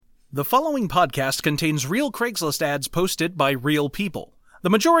The following podcast contains real Craigslist ads posted by real people, the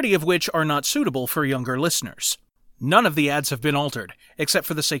majority of which are not suitable for younger listeners. None of the ads have been altered, except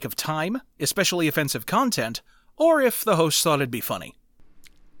for the sake of time, especially offensive content, or if the host thought it'd be funny.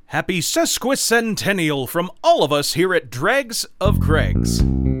 Happy sesquicentennial from all of us here at Dregs of Craigs.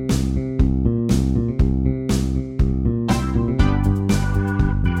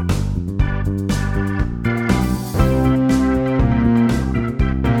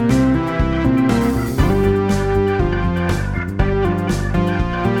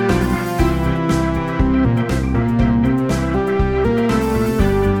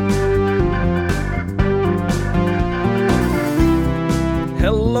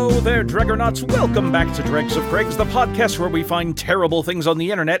 Dreggernauts, welcome back to Dregs of Craigs, the podcast where we find terrible things on the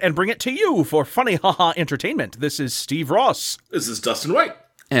internet and bring it to you for funny haha entertainment. This is Steve Ross. This is Dustin White.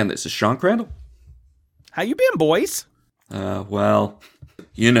 And this is Sean Crandall. How you been, boys? Well,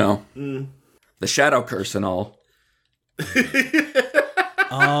 you know, the shadow curse and all.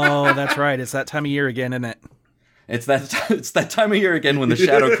 Oh, that's right. It's that time of year again, isn't it? It's that time of year again when the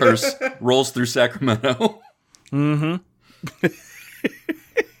shadow curse rolls through Sacramento. Mm-hmm.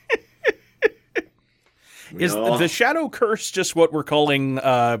 Is the shadow curse just what we're calling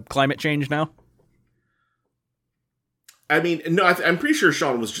climate change now? I mean, no, I'm pretty sure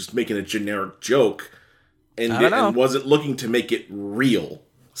Sean was just making a generic joke and wasn't looking to make it real,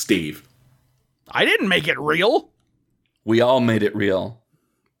 Steve. I didn't make it real. We all made it real.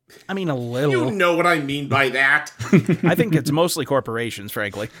 I mean, a little. You know what I mean by that. I think it's mostly corporations,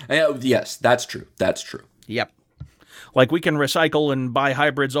 frankly. Yes, that's true. That's true. Yep. Like, we can recycle and buy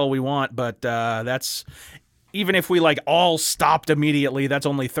hybrids all we want, but that's... Even if we, all stopped immediately, that's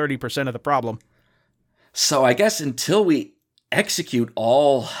only 30% of the problem. So I guess until we execute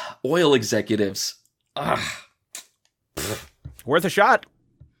all oil executives... Worth a shot.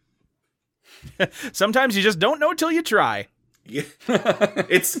 Sometimes you just don't know till you try. Yeah.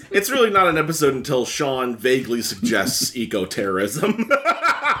 It's really not an episode until Sean vaguely suggests eco-terrorism.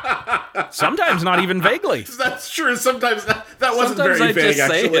 Sometimes not even vaguely. That's true. Sometimes that wasn't very vague,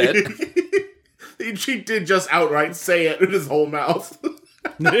 actually. She did just outright say it with his whole mouth.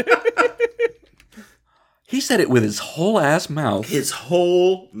 He said it with his whole ass mouth. His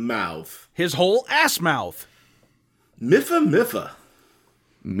whole mouth. His whole ass mouth. Miffa.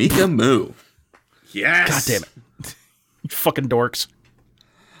 Mika Moo. Yes. God damn it. You fucking dorks.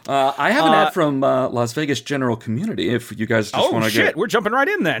 I have an ad from Las Vegas General Community if you guys just want to get... Oh, shit. We're jumping right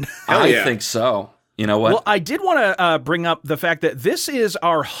in then. I think so. You know what? Well, I did want to bring up the fact that this is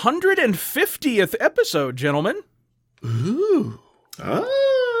our 150th episode, gentlemen. Ooh.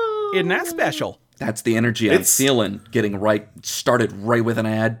 Oh. Isn't that special? That's the energy I'm feeling, getting started right with an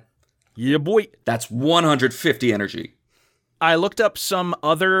ad. Yeah, boy. That's 150 energy. I looked up some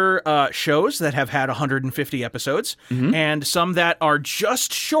other shows that have had 150 episodes, and some that are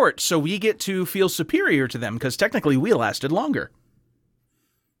just short, so we get to feel superior to them, because technically we lasted longer.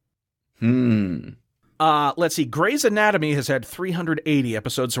 Let's see. Grey's Anatomy has had 380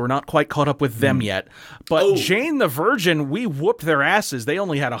 episodes, so we're not quite caught up with them yet. But Jane the Virgin, we whooped their asses. They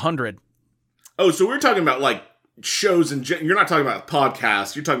only had 100. Oh, so we're talking about, shows and... You're not talking about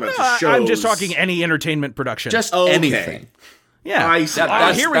podcasts. You're talking about just shows. I'm just talking any entertainment production. Just anything. Yeah.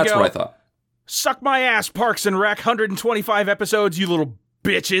 Here we go. That's what I thought. Suck my ass, Parks and Rec. 125 episodes, you little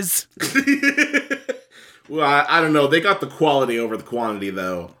bitches. Well, I don't know. They got the quality over the quantity,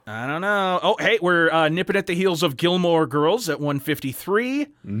 though. I don't know. Oh, hey, we're nipping at the heels of Gilmore Girls at 153.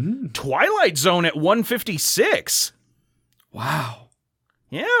 Twilight Zone at 156. Wow.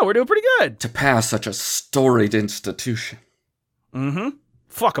 Yeah, we're doing pretty good. To pass such a storied institution.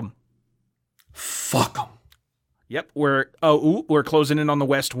 Fuck them. Fuck them. Yep, we're closing in on the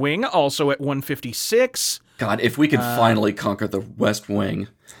West Wing, also at 156. God, if we could finally conquer the West Wing...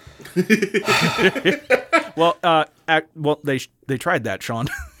 Well, they tried that, Sean,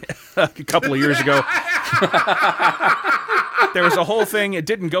 a couple of years ago. There was a whole thing. It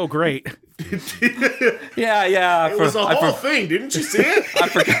didn't go great. Yeah. It was a whole thing. Didn't you see it?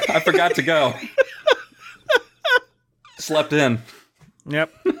 I forgot to go. Slept in.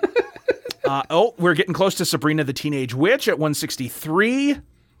 Yep. We're getting close to Sabrina the Teenage Witch at 163.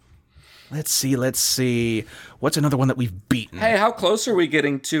 Let's see. What's another one that we've beaten? Hey, how close are we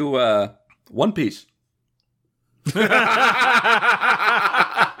getting to One Piece?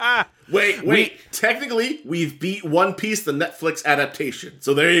 Wait. Technically, we've beat One Piece, the Netflix adaptation.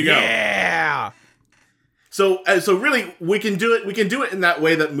 So there you go. Yeah. So really, we can do it. We can do it in that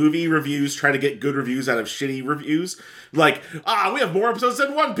way that movie reviews try to get good reviews out of shitty reviews. We have more episodes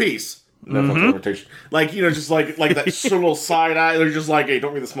than One Piece. Netflix interpretation. Like, just like that little side eye. They're just like, hey,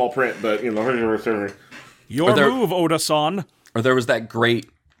 don't read the small print, but, Your move, Oda-san. Or there was that great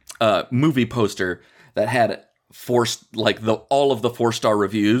movie poster that had all of the 4-star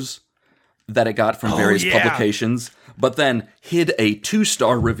reviews that it got from various publications, but then hid a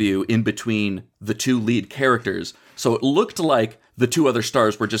 2-star review in between the 2 lead characters. So it looked like the 2 other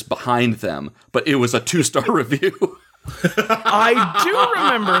stars were just behind them, but it was a 2-star review. I do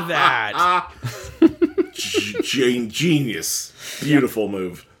remember that. Genius. Beautiful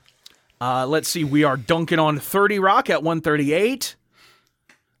move. Let's see. We are dunking on 30 Rock at 138.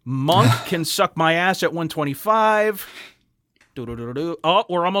 Monk can suck my ass at 125. Oh,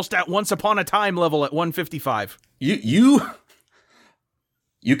 we're almost at Once Upon a Time level at 155. You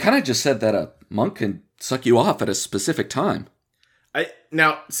kind of just said that a monk can suck you off at a specific time.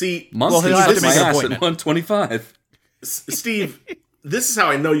 Now, see... Monk can suck my ass at 125. Steve, this is how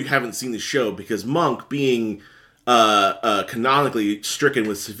I know you haven't seen the show, because Monk, being canonically stricken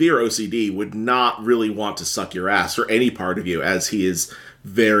with severe OCD, would not really want to suck your ass or any part of you, as he is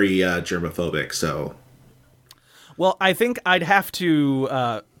very germophobic, so... Well, I think I'd have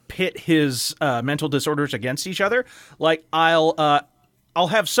to pit his mental disorders against each other. Like, I'll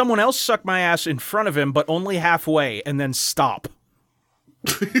have someone else suck my ass in front of him, but only halfway, and then stop.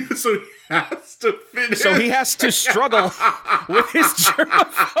 So he has to finish. So he has to struggle with his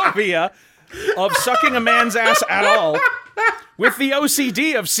germophobia of sucking a man's ass at all, with the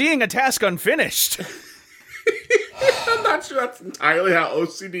OCD of seeing a task unfinished. I'm not sure that's entirely how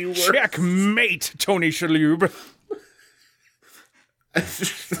OCD works. Checkmate, Tony Shalhoub.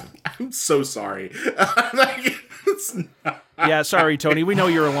 I'm so sorry. Yeah, sorry, Tony. We know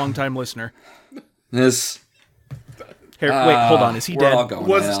you're a long-time listener. This... Here, wait, hold on. Is he dead?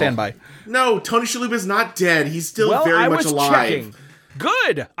 Stand by. No, Tony Shalhoub is not dead. He's still very much alive. Checking.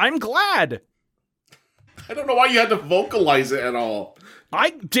 Good. I'm glad. I don't know why you had to vocalize it at all.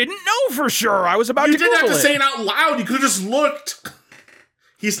 I didn't know for sure. I was about to Google it. You didn't have to say it out loud. You could have just looked.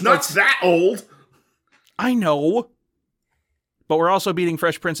 He's not that old. I know. But we're also beating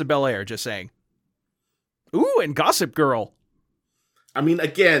Fresh Prince of Bel-Air, just saying. Ooh, and Gossip Girl. I mean,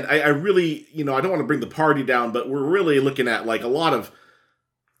 again, I really, I don't want to bring the party down, but we're really looking at, like, a lot of,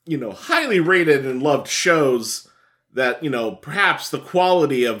 highly rated and loved shows that, perhaps the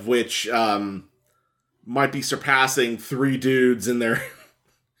quality of which might be surpassing 3 dudes in their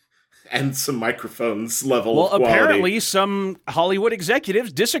and some microphones level of quality. Well, apparently some Hollywood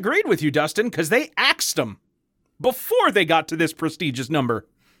executives disagreed with you, Dustin, because they axed them before they got to this prestigious number.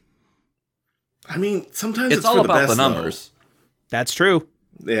 I mean, sometimes it's all for about the best, the numbers. Though. That's true.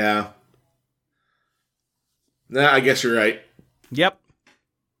 Yeah. Nah, I guess you're right. Yep.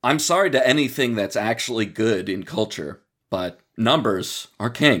 I'm sorry to anything that's actually good in culture, but numbers are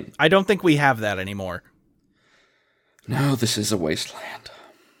king. I don't think we have that anymore. No, this is a wasteland.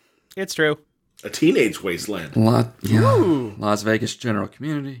 It's true. A teenage wasteland. Las Vegas general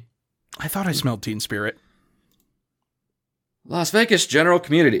community. I thought I smelled Teen Spirit. Las Vegas general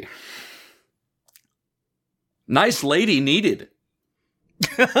community. Nice lady needed.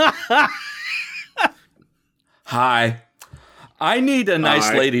 Hi. I need a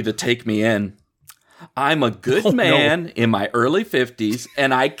nice lady to take me in. I'm a good man in my early 50s,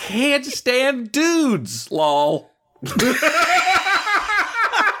 and I can't stand dudes, lol.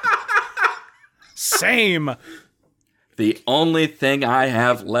 Same. The only thing I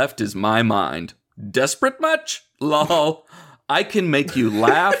have left is my mind. Desperate much? Lol. I can make you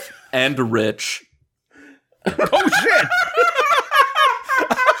laugh and rich. Oh, shit.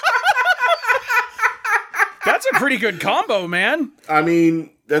 That's a pretty good combo, man. I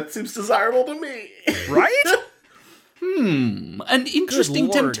mean, that seems desirable to me. Right? An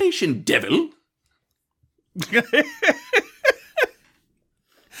interesting temptation, devil.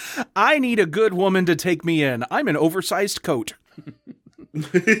 I need a good woman to take me in. I'm an oversized coat.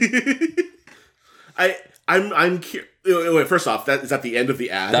 I'm curious. Wait, first off, is that the end of the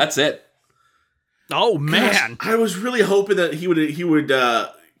ad? That's it. Oh, man. Gosh, I was really hoping that he would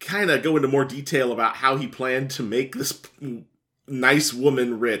kind of go into more detail about how he planned to make this nice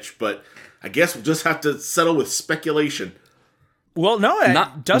woman rich, but I guess we'll just have to settle with speculation. Well, no,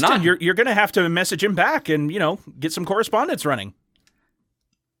 Dustin, you're going to have to message him back and, get some correspondence running.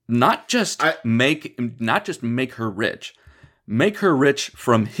 Not just make her rich. Make her rich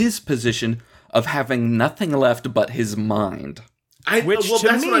from his position of having nothing left but his mind. Which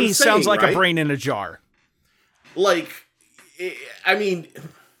to me sounds like a brain in a jar. Like, I mean,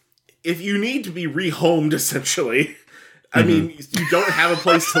 if you need to be rehomed, essentially, I mean, you don't have a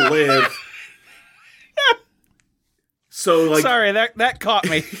place to live. So, like, sorry, that caught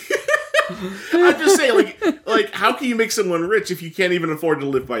me. I'm just saying, like, how can you make someone rich if you can't even afford to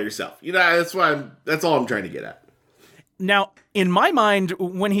live by yourself? You know, that's all I'm trying to get at. Now, in my mind,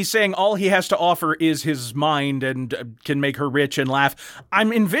 when he's saying all he has to offer is his mind and can make her rich and laugh,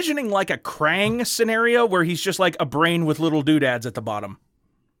 I'm envisioning like a Krang scenario where he's just like a brain with little doodads at the bottom.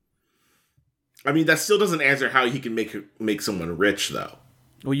 I mean, that still doesn't answer how he can make someone rich, though.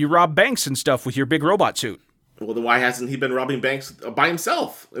 Well, you rob banks and stuff with your big robot suit. Well, then why hasn't he been robbing banks by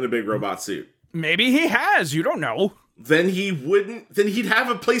himself in a big robot suit? Maybe he has. You don't know. Then he wouldn't. Then he'd have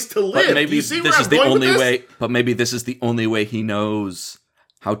a place to live. But maybe you see this where is I'm the going only with this? way. But maybe this is the only way he knows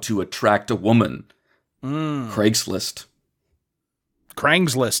how to attract a woman. Craigslist.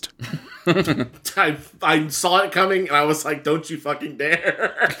 Krangslist. I saw it coming, and I was like, "Don't you fucking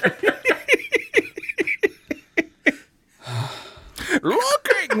dare!"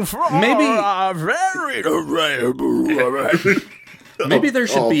 Looking for Maybe- a very Maybe there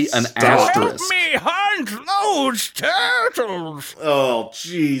should be an stop. help asterisk. me hunt those turtles. Oh,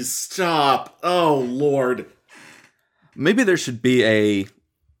 jeez, stop! Oh, Lord. Maybe there should be a.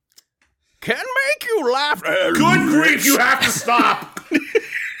 Can make you laugh. Good grief! You have to stop.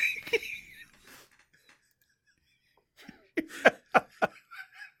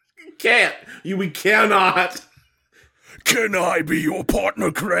 Can't. We cannot. Can I be your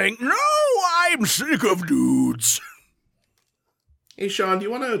partner, Krang? No, I'm sick of dudes. Hey, Sean, do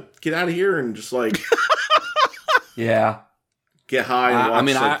you want to get out of here and just like Yeah. get high and watch? I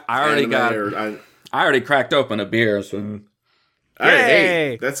mean, like, I already anime got. or, I already cracked open a beer, so.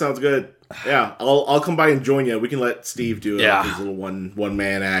 Hey, Yay. that sounds good. Yeah, I'll come by and join you. We can let Steve do Yeah. his little one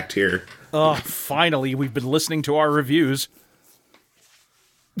man act here. Oh, finally, we've been listening to our reviews.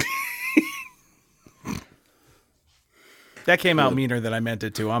 That came out meaner than I meant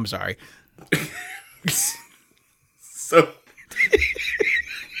it to. I'm sorry.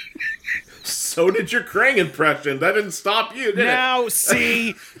 So did your Krang impression. That didn't stop you, did Now,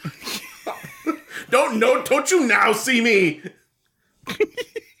 see... it? Don't you now see me?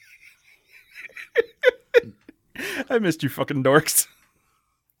 I missed you fucking dorks.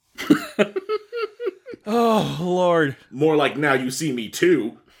 Oh, Lord. More like now you see me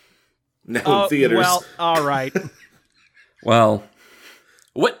too. Now in theaters. Well, all right. Well,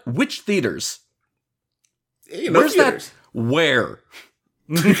 which theaters? You know, Where's theaters. that? Where?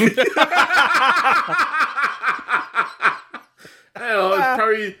 I don't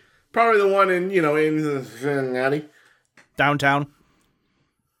know, it's probably the one in Natty. Downtown.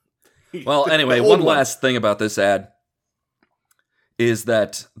 Well, anyway, The old one last thing about this ad is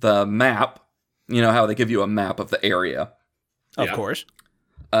that the map, you know how they give you a map of the area. Of Yeah. course.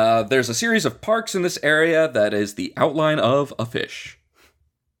 There's a series of parks in this area that is the outline of a fish.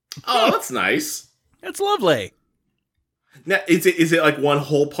 Oh, that's nice. It's lovely. Now, is it like one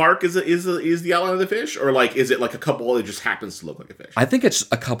whole park? Is the outline of the fish, or like is it like a couple that just happens to look like a fish? I think it's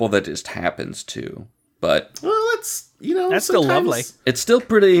a couple that just happens to, but Well, that's That's still sometimes- lovely. it's still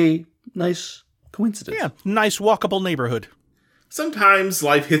pretty nice coincidence. Yeah, nice walkable neighborhood. Sometimes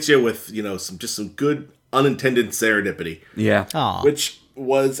life hits you with some good unintended serendipity, Yeah. Aw, which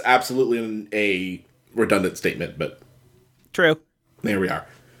was absolutely a redundant statement, but true. there we are.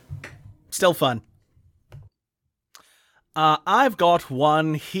 Still fun. I've got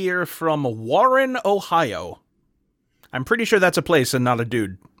one here from Warren, Ohio. I'm pretty sure that's a place and not a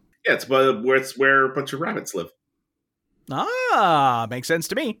dude. Yeah, it's where a bunch of rabbits live. Ah, makes sense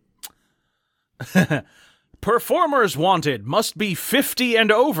to me. Performers wanted must be 50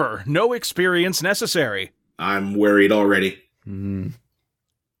 and over. No experience necessary. I'm worried already.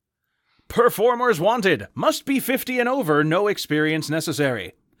 Performers wanted must be 50 and over. No experience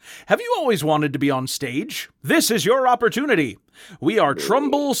necessary. Have you always wanted to be on stage? This is your opportunity. We are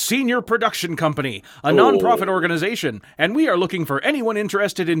Trumbull Senior Production Company, a nonprofit organization, and we are looking for anyone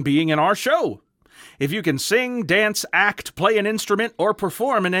interested in being in our show. If you can sing, dance, act, play an instrument, or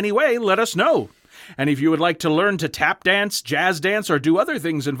perform in any way, let us know. And if you would like to learn to tap dance, jazz dance, or do other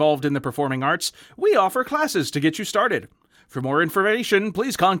things involved in the performing arts, we offer classes to get you started. For more information,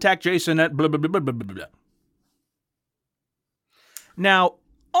 please contact Jason at blah, blah, blah, blah, blah, blah, blah. Now,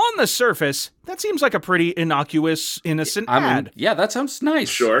 on the surface, that seems like a pretty innocuous, innocent ad. Yeah, that sounds nice.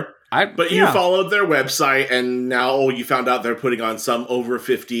 Sure. But you Yeah. followed their website, and now you found out they're putting on some over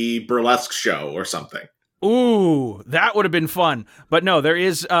 50 burlesque show or something. Ooh, that would have been fun. But no, there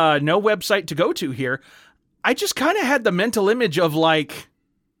is no website to go to here. I just kind of had the mental image of, like,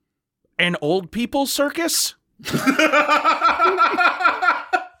 an old people circus.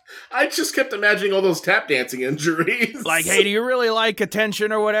 I I just kept imagining all those tap dancing injuries. Like, hey, do you really like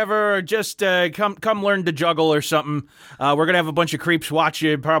attention or whatever? Or just come learn to juggle or something. We're going to have a bunch of creeps watch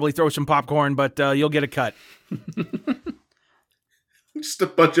you, probably throw some popcorn, but you'll get a cut. Just a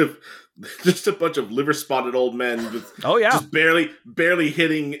bunch of liver spotted old men with just barely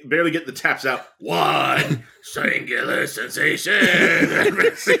getting the taps out. One singular sensation.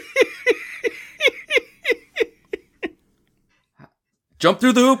 Jump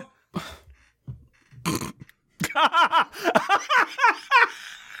through the hoop.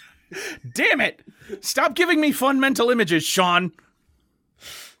 Damn it! Stop giving me fun mental images, Sean.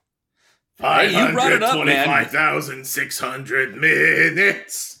 Hey, you brought it up, man. 525,600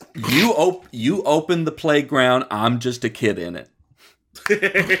 minutes. You open the playground. I'm just a kid in it.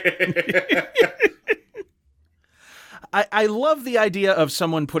 I love the idea of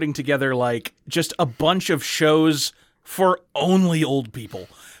someone putting together like just a bunch of shows for only old people.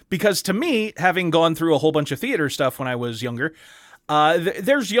 Because to me, having gone through a whole bunch of theater stuff when I was younger,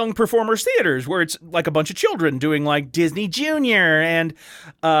 there's young performers theaters where it's like a bunch of children doing like Disney Junior and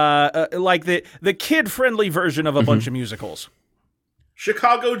like the kid-friendly version of a bunch of musicals.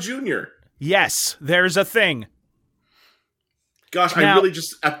 Chicago Junior. Yes, there's a thing. Gosh, now, I really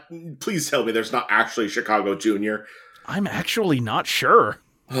just... please tell me there's not actually Chicago Junior. I'm actually not sure.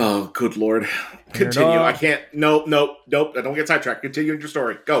 Oh, good Lord. Continue. I can't... Nope. I don't get sidetracked. Continue your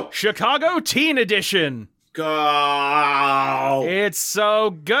story. Go. Chicago Teen Edition. Go. It's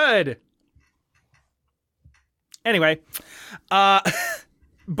so good. Anyway, but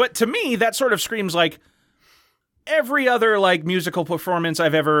to me, that sort of screams like every other like musical performance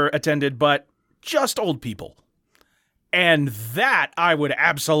I've ever attended, but just old people. And that I would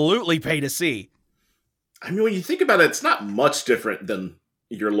absolutely pay to see. I mean, when you think about it, it's not much different than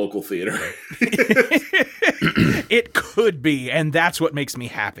your local theater. It could be, and that's what makes me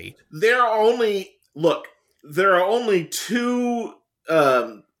happy. There are only two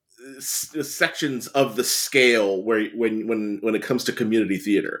sections of the scale where when it comes to community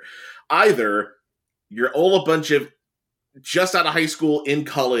theater. Either you're all a bunch of just out of high school, in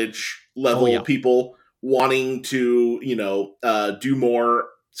college level people wanting to, do more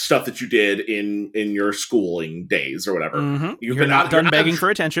stuff that you did in your schooling days or whatever. Mm-hmm. You're not done begging for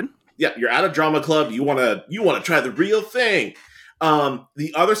attention. Yeah, you're at a drama club. You want to try the real thing.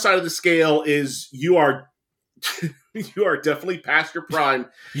 The other side of the scale is you are definitely past your prime.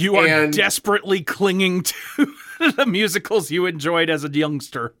 You are desperately clinging to the musicals you enjoyed as a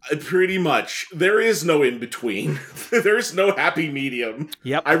youngster. Pretty much. There is no in between. There's no happy medium.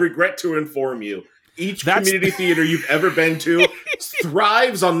 Yep. I regret to inform you. Each community theater you've ever been to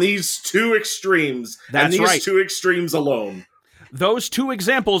thrives on these two extremes. That's and right. These two extremes alone. Those two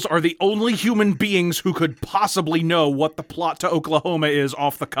examples are the only human beings who could possibly know what the plot to Oklahoma is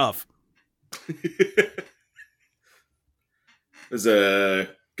off the cuff. There's a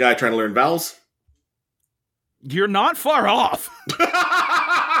guy trying to learn vowels. You're not far off.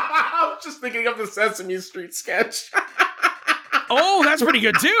 I was just thinking of the Sesame Street sketch. Oh, that's pretty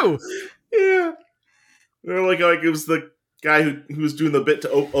good too. Yeah. Like it was the guy who was doing the bit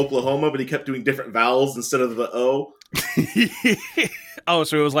to Oklahoma, but he kept doing different vowels instead of the O. Oh,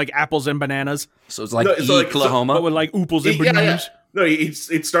 so it was like apples and bananas. So it's like Oklahoma. But with like ooples and bananas. Yeah. No, he'd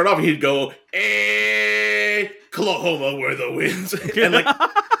start off and he'd go, Oklahoma where the winds. And like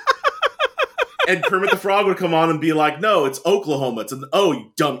and Kermit the Frog would come on and be like, no, it's Oklahoma. It's an O,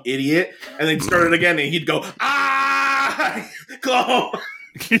 you dumb idiot. And then he'd start it again and he'd go, Oklahoma.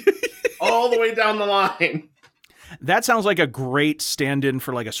 All the way down the line. That sounds like a great stand-in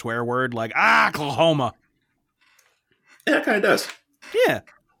for like a swear word, like Oklahoma. Yeah, it kind of does. Yeah.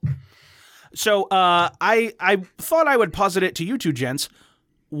 So I thought I would posit it to you two gents.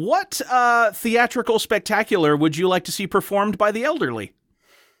 What theatrical spectacular would you like to see performed by the elderly?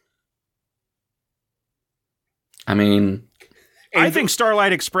 I mean, I think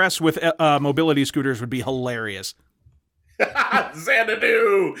Starlight Express with mobility scooters would be hilarious.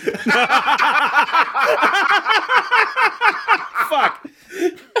 Xanadu! Fuck.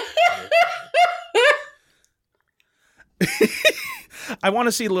 I want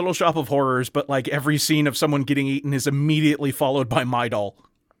to see Little Shop of Horrors, but like every scene of someone getting eaten is immediately followed by My Doll.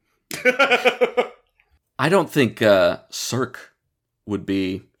 I don't think Cirque would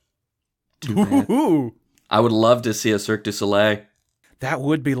be too bad. I would love to see a Cirque du Soleil. That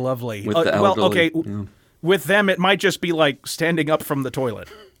would be lovely. With the elderly. Well, okay. Yeah. With them, it might just be like standing up from the toilet.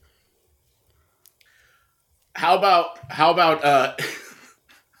 How about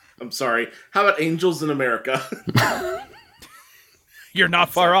I'm sorry. How about Angels in America? You're not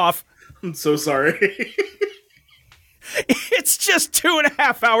far off. I'm so sorry. It's just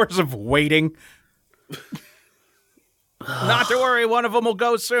 2.5 hours of waiting. Not to worry, one of them will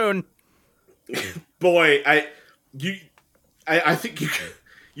go soon. Boy, I think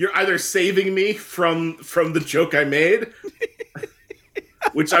you're either saving me from the joke I made,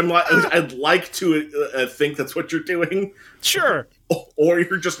 which I'd like to think that's what you're doing. Sure. Or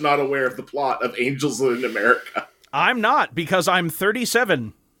you're just not aware of the plot of Angels in America. I'm not, because I'm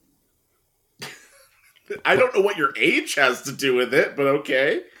 37. I don't know what your age has to do with it, but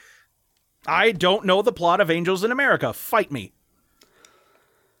okay. I don't know the plot of Angels in America. Fight me.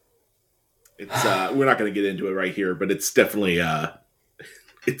 It's we're not going to get into it right here, but it's definitely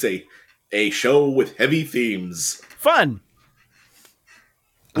it's a show with heavy themes. Fun.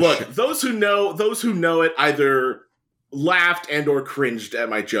 Look, those who know it either laughed and or cringed at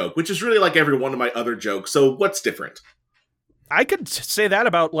my joke, which is really like every one of my other jokes. So what's different? I could say that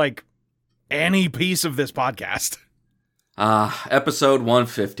about like any piece of this podcast. Episode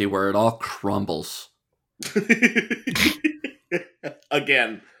 150, where it all crumbles.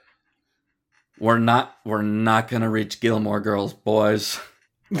 Again. We're not gonna reach Gilmore Girls, boys.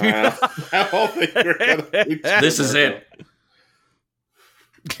 I don't think we're gonna reach This is it.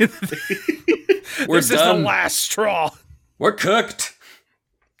 We're this done. is the last straw. We're cooked.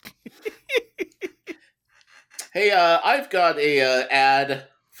 Hey, I've got a ad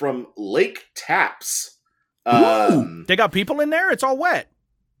from Lake Taps. They got people in there? It's all wet.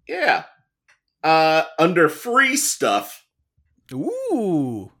 Yeah. Under free stuff.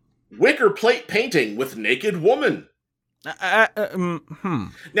 Ooh. Wicker plate painting with naked woman.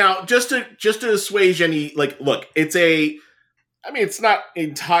 Now, just to assuage any, like, look, it's not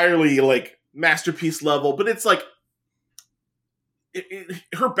entirely, like, masterpiece level, but it's like,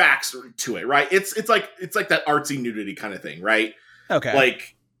 her back's to it, right? It's like that artsy nudity kind of thing, right? Okay.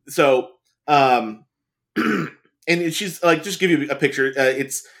 Like, so, and she's, like, just give you a picture,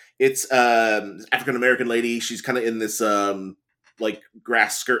 it's African-American lady, she's kind of in this, like,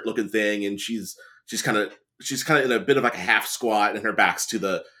 grass skirt looking thing, and she's kind of in a bit of like a half squat, and her back's to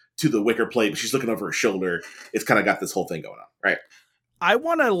the wicker plate, but she's looking over her shoulder. It's kind of got this whole thing going on, right? I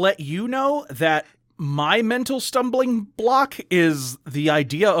want to let you know that my mental stumbling block is the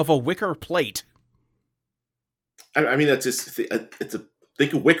idea of a wicker plate. I mean, that's just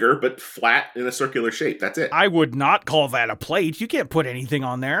think of wicker, but flat in a circular shape. That's it. I would not call that a plate. You can't put anything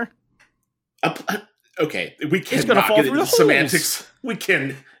on there. Okay, we It's gonna cannot fall get through into the holes. semantics. We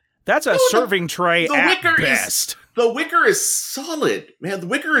can. That's a serving tray the at wicker best. The wicker is solid, man. The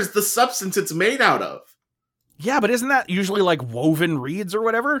wicker is the substance it's made out of. Yeah, but isn't that usually like woven reeds or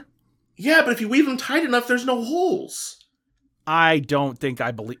whatever? Yeah, but if you weave them tight enough, there's no holes. I don't think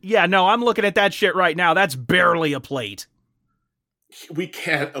I believe. Yeah, no, I'm looking at that shit right now. That's barely a plate. We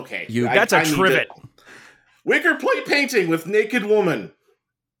can't. Okay, that's a trivet. Wicker plate painting with naked woman.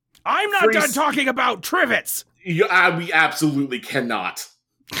 I'm not done talking about trivets. We absolutely cannot.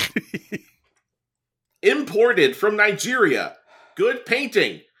 Imported from Nigeria. Good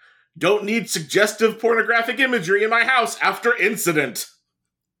painting. Don't need suggestive pornographic imagery in my house after incident.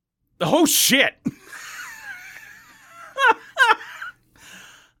 Oh shit.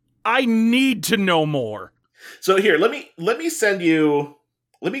 I need to know more. So here, let me send you.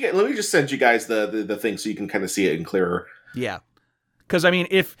 Let me just send you guys the thing so you can kind of see it in clearer. Yeah. Because, I mean,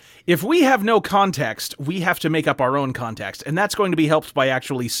 if we have no context, we have to make up our own context, and that's going to be helped by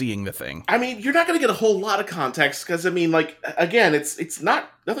actually seeing the thing. I mean, you're not going to get a whole lot of context, because, I mean, like, again, it's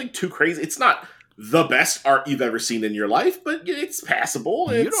not nothing too crazy. It's not the best art you've ever seen in your life, but it's passable.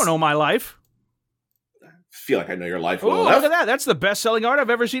 You don't know my life. I feel like I know your life well Oh, enough. look at that. That's the best-selling art I've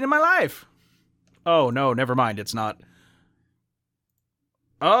ever seen in my life. Oh, no, never mind. It's not.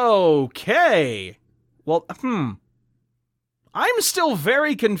 Okay. Well, I'm still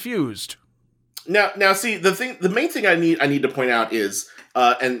very confused. Now, see, the main thing I need to point out is,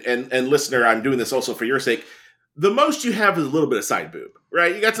 and listener, I'm doing this also for your sake. The most you have is a little bit of side boob,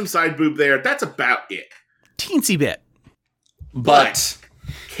 right? You got some side boob there. That's about it. Teensy bit. But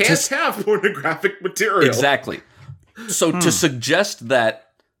can't have pornographic material. Exactly. So to suggest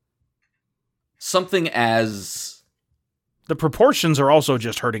that something as the proportions are also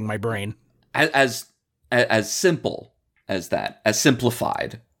just hurting my brain. As simple as that, as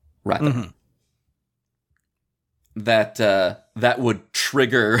simplified, rather, that would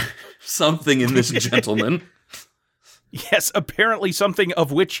trigger something in this gentleman. Yes, apparently something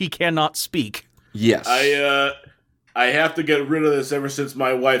of which he cannot speak. Yes. I have to get rid of this ever since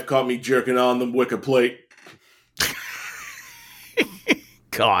my wife caught me jerking on the wicker plate.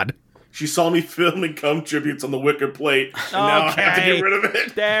 God. She saw me filming cum tributes on the wicker plate, and now I have to get rid of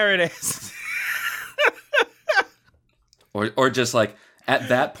it. There it is. Or just like, at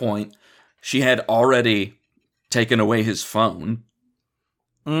that point, she had already taken away his phone.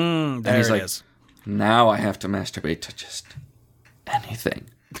 There and he's it like, is. now I have to masturbate to just anything.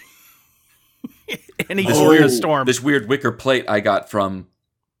 Any glorious storm. This weird wicker plate I got from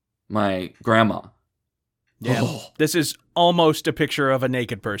my grandma. Yeah. This is almost a picture of a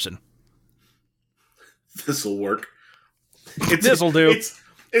naked person. This'll work. This'll do.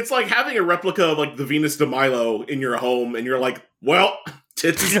 It's like having a replica of like the Venus de Milo in your home, and you're like, well,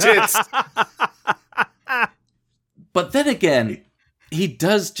 tits is tits. But then again, he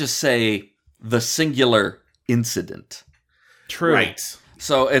does just say the singular incident. True. Right.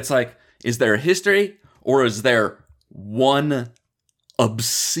 So it's like, is there a history, or is there one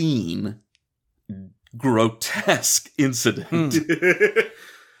obscene, grotesque incident?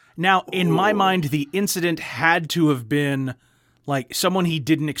 Now, in my mind, the incident had to have been like someone he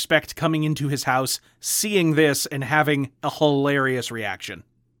didn't expect coming into his house, seeing this and having a hilarious reaction.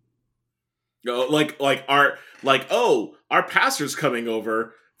 Our pastor's coming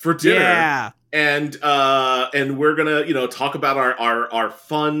over for dinner. Yeah. And we're gonna, talk about our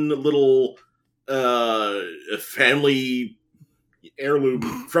fun little family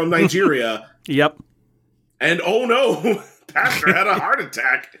heirloom from Nigeria. Yep. And oh no, Pastor had a heart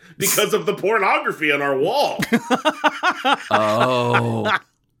attack because of the pornography on our wall. Oh.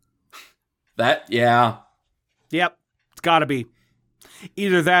 Yeah. Yep. It's gotta be.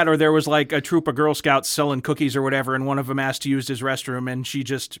 Either that or there was like a troop of Girl Scouts selling cookies or whatever, and one of them asked to use his restroom, and she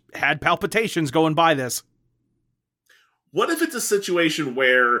just had palpitations going by this. What if it's a situation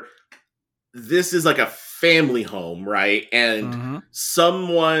where this is like a family home, right? And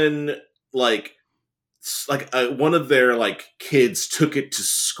someone one of their like kids took it to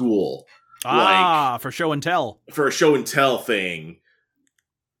school. For show and tell. For a show and tell thing.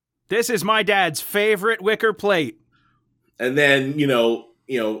 This is my dad's favorite wicker plate. And then,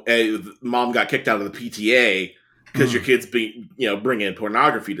 mom got kicked out of the PTA because your kids bring in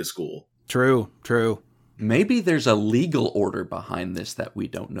pornography to school. True. Maybe there's a legal order behind this that we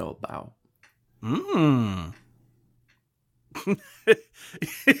don't know about.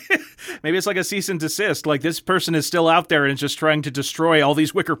 Maybe it's like a cease and desist. Like this person is still out there and is just trying to destroy all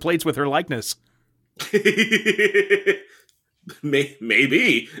these wicker plates with her likeness.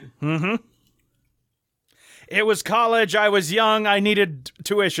 Maybe. It was college. I was young. I needed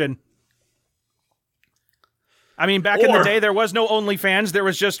tuition. I mean, back in the day, there was no OnlyFans. There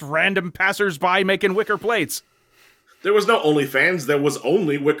was just random passersby making wicker plates. There was no OnlyFans. There was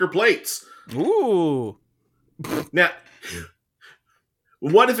only wicker plates. Ooh. Now,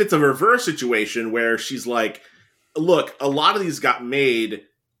 what if it's a reverse situation where she's like, look, a lot of these got made,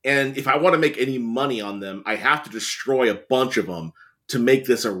 and if I want to make any money on them, I have to destroy a bunch of them to make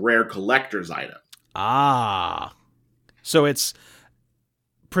this a rare collector's item. So it's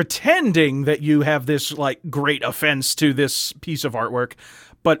pretending that you have this like great offense to this piece of artwork,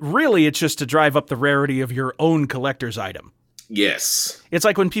 but really it's just to drive up the rarity of your own collector's item. Yes. It's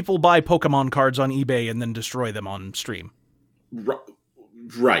like when people buy Pokemon cards on eBay and then destroy them on stream.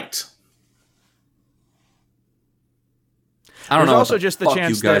 Right. I don't know also what just the fuck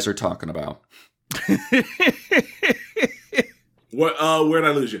chance you guys that... are talking about. Where'd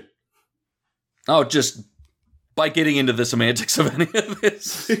I lose you? Oh, just by getting into the semantics of any of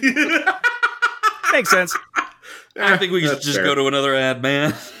this. Makes sense. I think we should just go to another ad,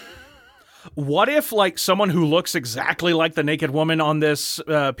 man. What if, like, someone who looks exactly like the naked woman on this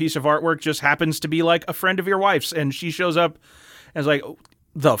piece of artwork just happens to be, like, a friend of your wife's, and she shows up and is like,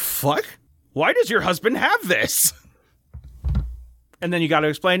 the fuck? Why does your husband have this? And then you got to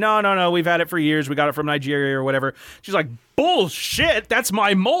explain, no, we've had it for years. We got it from Nigeria or whatever. She's like, bullshit, that's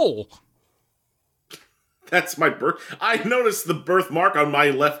my mole. That's my birth. I noticed the birthmark on my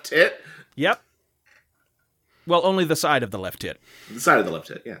left tit. Yep. Well, only the side of the left tit. The side of the left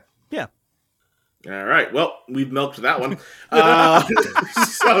tit, yeah. Yeah. All right. Well, we've milked that one.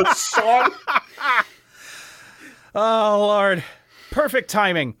 So, Sean. Oh, Lord. Perfect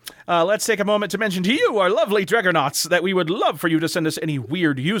timing. Let's take a moment to mention to you, our lovely Dregonauts, that we would love for you to send us any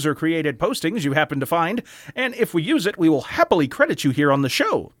weird user-created postings you happen to find, and if we use it, we will happily credit you here on the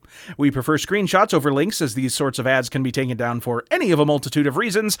show. We prefer screenshots over links, as these sorts of ads can be taken down for any of a multitude of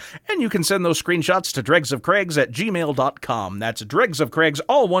reasons, and you can send those screenshots to dregsofcraigs@gmail.com. That's dregsofcraigs,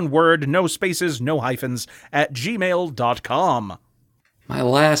 all one word, no spaces, no hyphens, @gmail.com. My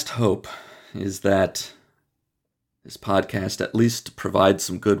last hope is that this podcast at least provides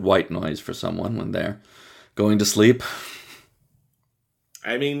some good white noise for someone when they're going to sleep.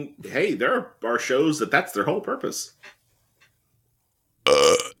 I mean, hey, there are shows that's their whole purpose.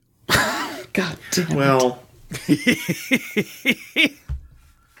 God damn it. Well,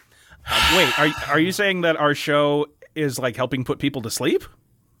 Wait, are you saying that our show is like helping put people to sleep?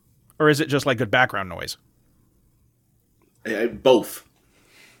 Or is it just like good background noise? Both.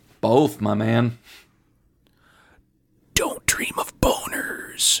 Both, my man. Don't dream of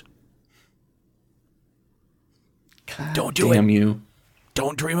boners. God Don't do damn it. you.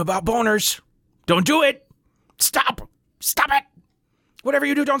 Don't dream about boners. Don't do it. Stop. Stop it. Whatever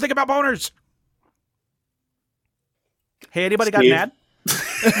you do, don't think about boners. Hey, anybody got an ad?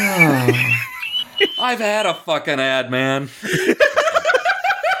 I've had a fucking ad, man.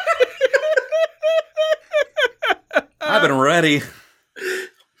 I've been ready.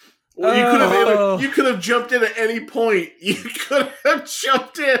 Well, you could have jumped in at any point. You could have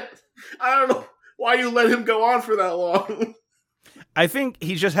jumped in. I don't know why you let him go on for that long. I think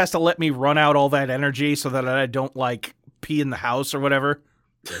he just has to let me run out all that energy so that I don't, like, pee in the house or whatever.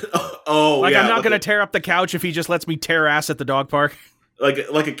 I'm not going to tear up the couch if he just lets me tear ass at the dog park.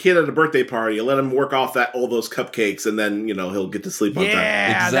 Like a kid at a birthday party. You let him work off all those cupcakes, and then, he'll get to sleep on time.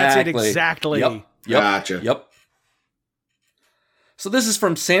 Yeah, that's it exactly. Yep. Gotcha. Yep. So this is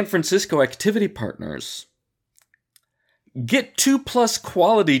from San Francisco Activity Partners. Get 2+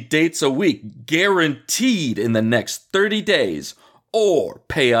 quality dates a week guaranteed in the next 30 days or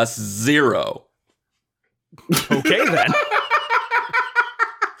pay us $0. Okay, then.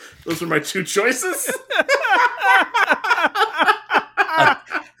 Those are my two choices?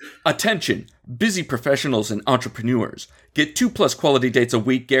 Attention, busy professionals and entrepreneurs. Get 2+ quality dates a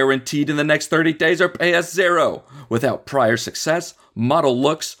week guaranteed in the next 30 days or pay us $0 without prior success, model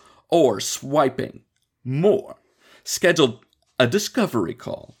looks, or swiping. More. Schedule a discovery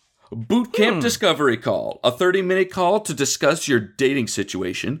call. Bootcamp discovery call. A 30-minute call to discuss your dating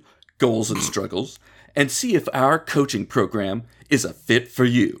situation, goals and struggles, and see if our coaching program is a fit for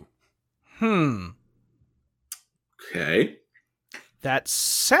you. Okay. That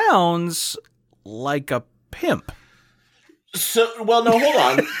sounds like a pimp. So, well, no, hold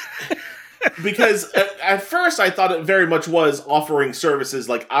on. Because at first I thought it very much was offering services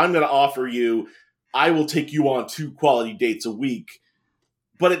like, I'm going to offer you, I will take you on 2 quality dates a week.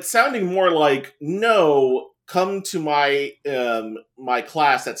 But it's sounding more like, no, come to my my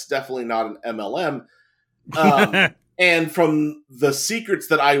class that's definitely not an MLM. And from the secrets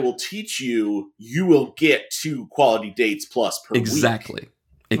that I will teach you, you will get 2 quality dates plus per week. Exactly.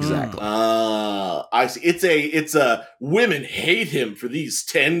 I see. It's a women hate him for these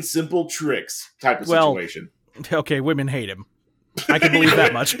 10 simple tricks type of situation. Okay, women hate him. I can believe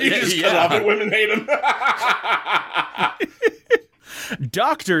that much. You just cut off and women hate him.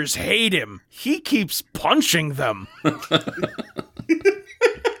 Doctors hate him. He keeps punching them.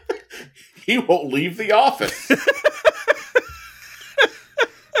 He won't leave the office.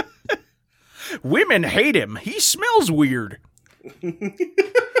 Women hate him. He smells weird.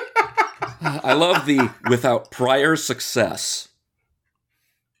 I love the without prior success.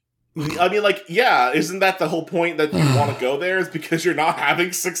 I mean, like, yeah, isn't that the whole point that you want to go there is because you're not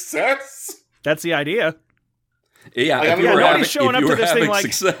having success? That's the idea. Yeah, Like, if you were nobody's showing up to this thing having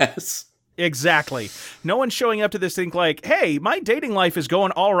like success. Exactly. No one's showing up to this thing like, hey, my dating life is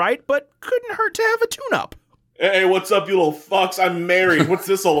going all right, but couldn't hurt to have a tune-up. Hey, what's up, you little fucks? I'm married. What's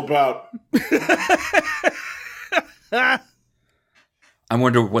this all about? I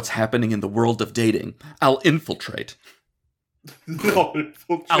wonder what's happening in the world of dating. I'll infiltrate. No,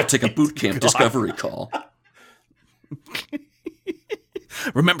 I'll take a bootcamp discovery call.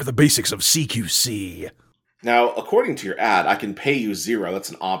 Remember the basics of CQC. Now, according to your ad, I can pay you $0. That's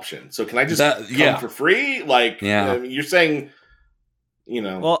an option. So can I just come for free? Like, you're saying,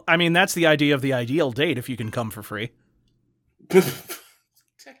 Well, I mean, that's the idea of the ideal date if you can come for free.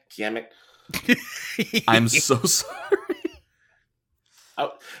 Damn it. I'm so sorry.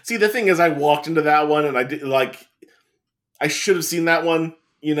 See, the thing is, I walked into that one and I did I should have seen that one,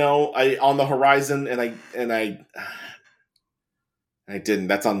 on the horizon, and I didn't.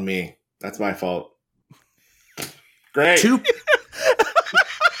 That's on me. That's my fault. Great.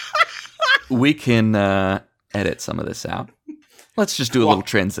 We can edit some of this out. Let's just do a little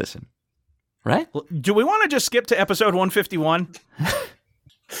transition, right? Do we want to just skip to episode 151?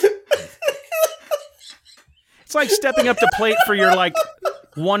 It's like stepping up to plate for your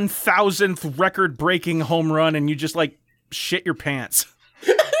 1000th record-breaking home run, and you just shit your pants.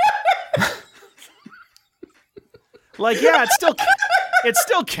 Yeah, it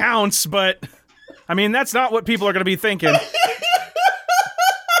still counts, but I mean that's not what people are going to be thinking.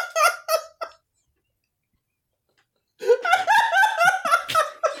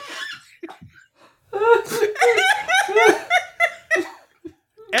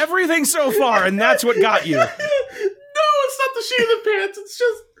 Everything so far, and that's what got you.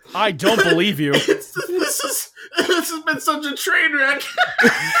 I don't believe you. This has been such a train wreck.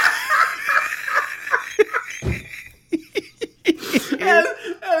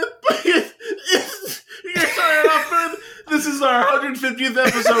 You're starting off good. This is our 150th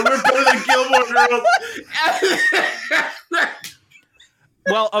episode. We're better than Gilmore Girls.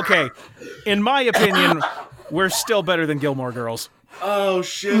 Well, okay. In my opinion, we're still better than Gilmore Girls. Oh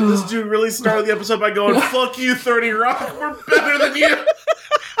shit! This dude really started the episode by going, "Fuck you, 30 Rock. We're better than you."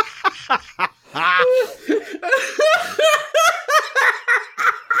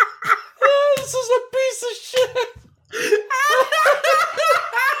 This is a piece of shit.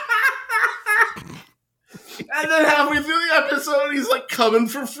 And then halfway through the episode, he's like coming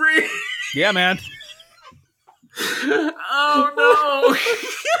for free. Yeah, man. Oh no.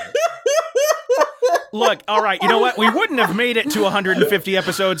 Look, all right, you know what? We wouldn't have made it to 150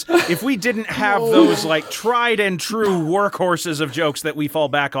 episodes if we didn't have those, like, tried and true workhorses of jokes that we fall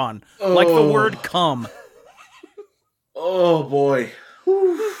back on. Like the word cum. Oh, boy.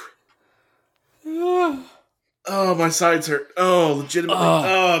 Oh, my sides hurt. Oh, legitimately.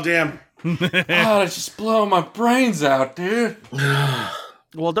 Oh, damn. God, it's just blowing my brains out, dude.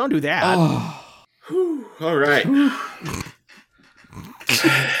 Well, don't do that. All right.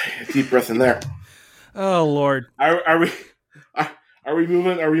 Deep breath in there. Oh Lord. Are we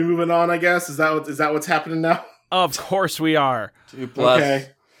moving on, I guess? Is that what's happening now? Of course we are. 2+. Okay.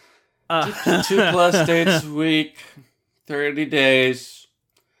 2+ dates a week. 30 days.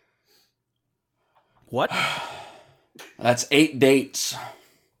 What? That's 8 dates.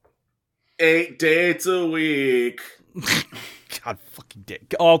 8 dates a week. God fucking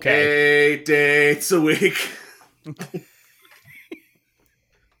dick. Okay. 8 dates a week.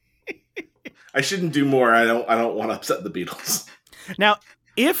 I shouldn't do more. I don't want to upset the Beatles. Now,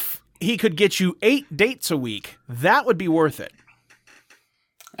 if he could get you 8 dates a week, that would be worth it.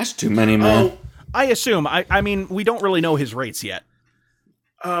 That's too many, man. Oh, I assume. I mean, we don't really know his rates yet.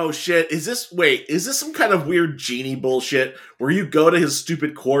 Oh shit. Is this some kind of weird genie bullshit where you go to his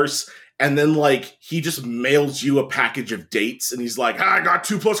stupid course and then like he just mails you a package of dates and he's like, I got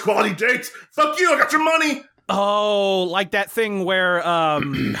 2+ quality dates. Fuck you, I got your money. Oh, like that thing where,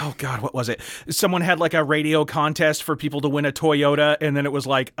 oh God, what was it? Someone had like a radio contest for people to win a Toyota, and then it was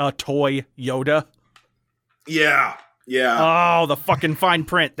like a toy Yoda. Yeah. Oh, the fucking fine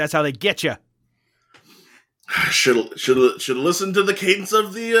print. That's how they get you. Should have listened to the cadence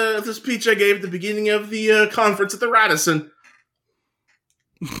of the speech I gave at the beginning of the conference at the Radisson.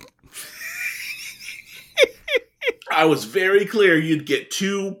 I was very clear you'd get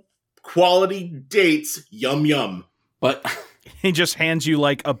 2 quality dates, yum yum. But he just hands you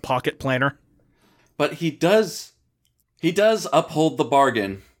like a pocket planner. But he does uphold the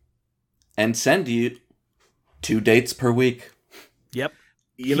bargain and send you 2 dates per week. Yep.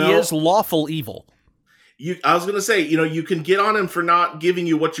 He is lawful evil. I was going to say, you can get on him for not giving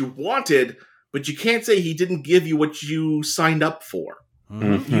you what you wanted, but you can't say he didn't give you what you signed up for.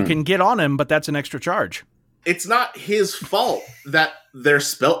 Mm-hmm. You can get on him, but that's an extra charge. It's not his fault that they're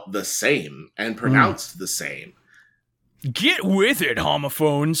spelt the same and pronounced the same. Get with it,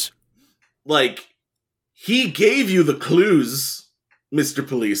 homophones. Like, he gave you the clues, Mr.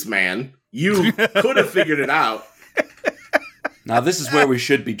 Policeman. You could have figured it out. Now, this is where we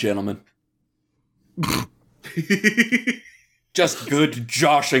should be, gentlemen. Just good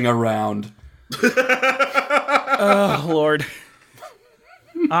joshing around. Oh, Lord.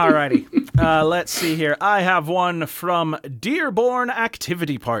 Alrighty. Let's see here. I have one from Dearborn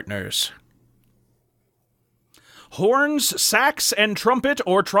Activity Partners. Horns, sax, and trumpet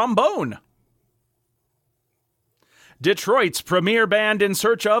or trombone? Detroit's premier band in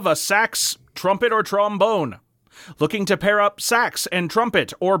search of a sax, trumpet, or trombone. Looking to pair up sax and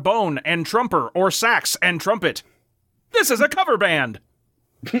trumpet, or bone and trumper, or sax and trumpet. This is a cover band.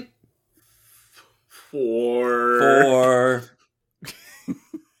 Four.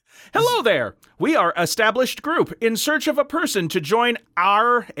 Hello there. We are established group in search of a person to join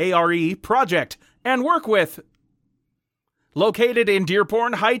our ARE project and work with. Located in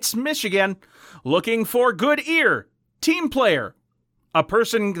Dearborn Heights, Michigan. Looking for good ear, team player, a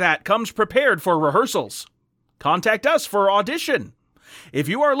person that comes prepared for rehearsals. Contact us for audition. If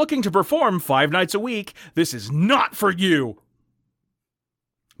you are looking to perform 5 nights a week, this is not for you.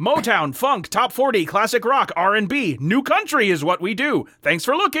 Motown, funk, top 40, classic rock, R&B, new country is what we do. Thanks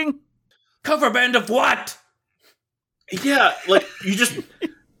for looking. Cover band of what? Yeah, like, you just...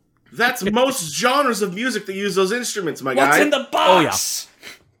 That's most genres of music that use those instruments, my guy. What's in the box?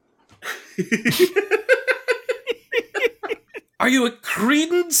 Oh, yeah. Are you a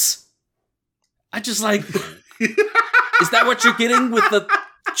Creedence? I just like... Is that what you're getting with the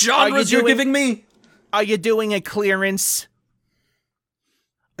genres you're giving me? Are you doing a clearance?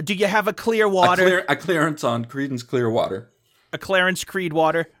 Do you have a Clearwater? A clearance on Creedence Clearwater. A Clarence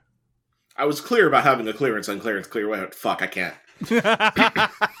Creedwater? I was clear about having a clearance on Clarence Clearwater. Fuck, I can't.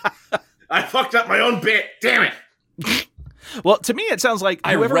 I fucked up my own bit. Damn it. Well, to me, it sounds like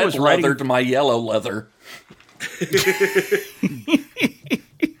I whoever red was writing... leathered my yellow leather.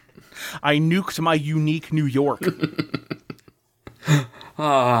 I nuked my unique New York.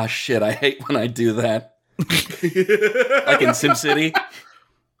 Ah, shit, I hate when I do that. Like in SimCity.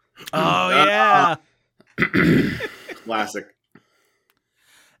 Oh, yeah. Classic.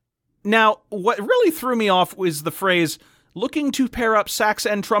 Now, what really threw me off was the phrase, looking to pair up sax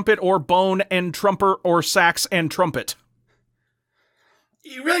and trumpet or bone and trumper or sax and trumpet.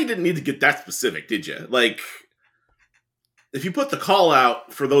 You really didn't need to get that specific, did you? Like, if you put the call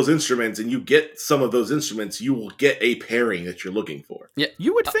out for those instruments and you get some of those instruments, you will get a pairing that you're looking for. Yeah,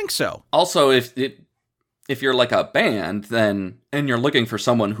 you would think so. Also, if you're like a band, then and you're looking for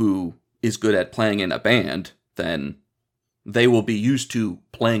someone who is good at playing in a band, then they will be used to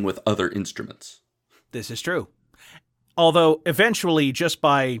playing with other instruments. This is true. Although eventually, just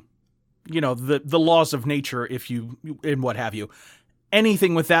by, the laws of nature, and what have you,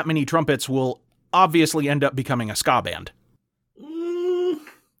 anything with that many trumpets will obviously end up becoming a ska band.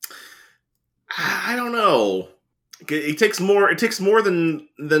 I don't know. It takes more. It takes more than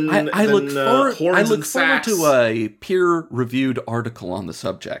I look horns forward to a peer-reviewed article on the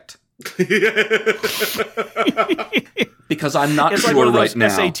subject. Because I'm not it's sure like one of those right now.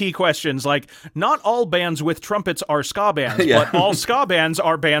 SAT questions, like, not all bands with trumpets are ska bands, but all ska bands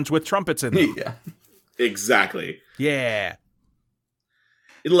are bands with trumpets in them. Yeah. Exactly. Yeah.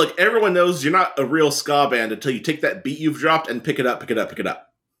 Look, everyone knows you're not a real ska band until you take that beat you've dropped and pick it up.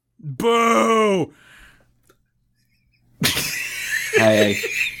 Boo! Hey.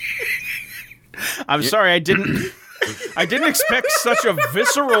 I'm sorry, I didn't expect such a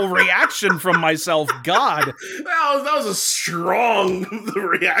visceral reaction from myself. God. That was a strong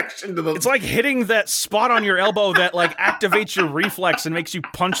reaction to the... It's like hitting that spot on your elbow that, like, activates your reflex and makes you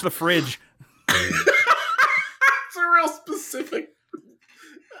punch the fridge. It's a real specific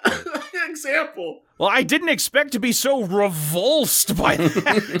example. Well, I didn't expect to be so revulsed by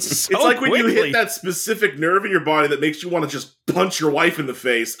that. It's like quickly. when you hit that specific nerve in your body that makes you want to just punch your wife in the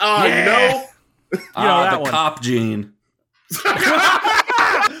face. Yeah. No. that the one. cop gene.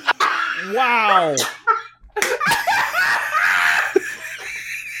 Wow.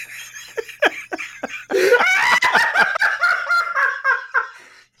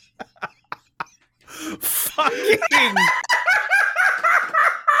 Fucking.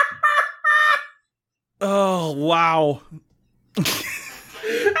 Oh, wow.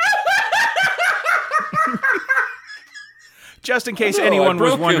 Just in case anyone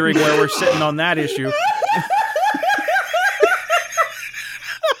was wondering where we're sitting on that issue.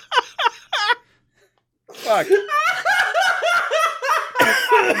 Fuck.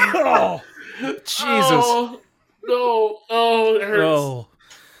 Oh, Jesus. Oh, no. Oh, it hurts. Oh,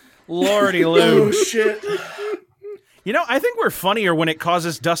 Lordy Lou. Oh, shit. I think we're funnier when it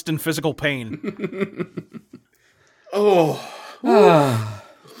causes Dustin physical pain. Oh.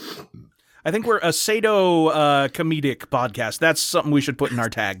 I think we're a pseudo-comedic podcast. That's something we should put in our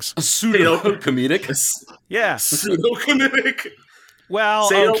tags. A pseudo-comedic? Yeah. Pseudo-comedic. Well,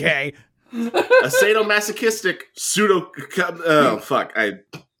 okay. A sadomasochistic pseudo... Oh, fuck.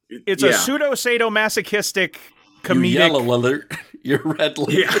 It's a pseudo-sadomasochistic comedic... You yellow alert. You're red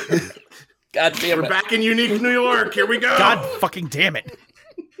alert. Yeah. God damn it. We're back in unique New York. Here we go. God fucking damn it.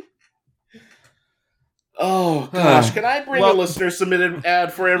 Oh, gosh. Can I bring a listener-submitted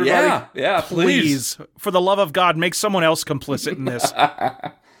ad for everybody? Yeah, please. For the love of God, make someone else complicit in this.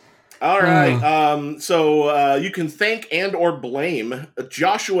 All right. So you can thank and or blame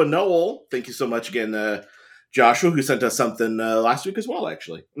Joshua Noel. Thank you so much again, Joshua, who sent us something last week as well,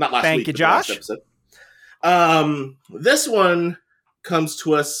 actually. Not last week, Thank you, but Josh. the last episode. This one comes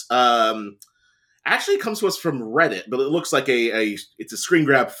to us... actually comes to us from Reddit, but it looks like it's a screen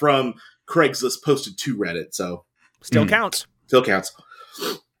grab from Craigslist posted to Reddit, so... Still counts. Still counts.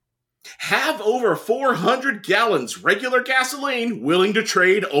 Have over 400 gallons regular gasoline, willing to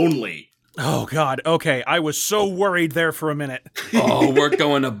trade only. Oh, God. Okay, I was so worried there for a minute. Oh, we're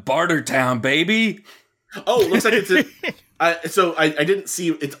going to Bartertown, baby. Oh, it looks like it's so I didn't see...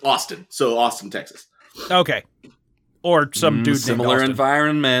 It's Austin. So Austin, Texas. Okay. Or some dude similar named Austin. Yeah.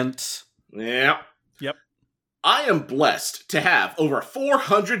 environment. Yep. I am blessed to have over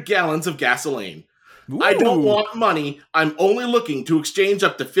 400 gallons of gasoline. Ooh. I don't want money. I'm only looking to exchange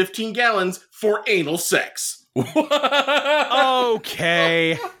up to 15 gallons for anal sex. Okay.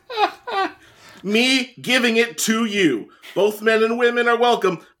 Me giving it to you. Both men and women are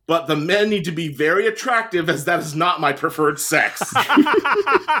welcome, but the men need to be very attractive, as that is not my preferred sex.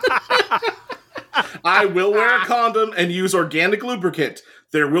 I will wear a condom and use organic lubricant.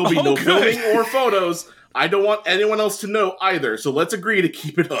 There will be no filming or photos. I don't want anyone else to know either, so let's agree to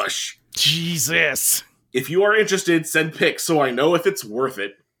keep it hush. Jesus. If you are interested, send pics so I know if it's worth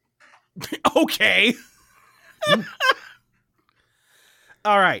it. Okay.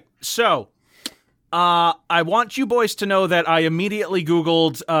 All right, so I want you boys to know that I immediately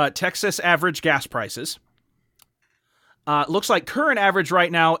Googled Texas average gas prices. Looks like current average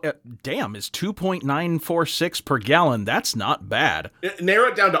right now, damn, is 2.946 per gallon. That's not bad. Narrow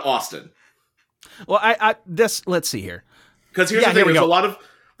it down to Austin. Well, let's see here. Because here's the thing: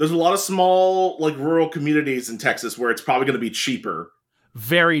 there's a lot of small, like, rural communities in Texas where it's probably going to be cheaper.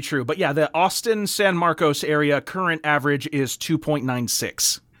 Very true. But yeah, the Austin, San Marcos area current average is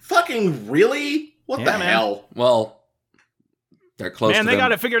 2.96. Fucking really? What the hell? Well, they're close to them. Man, they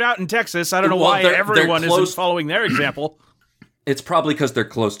got it figured out in Texas. I don't know why everyone isn't following their example. It's probably because they're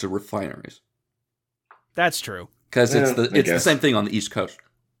close to refineries. That's true. Because it's the same thing on the East Coast.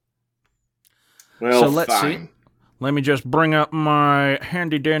 Well, so let's see. Let me just bring up my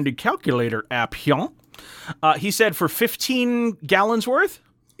handy-dandy calculator app here. He said for 15 gallons worth?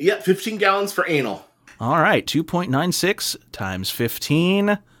 Yeah, 15 gallons for anal. All right, 2.96 times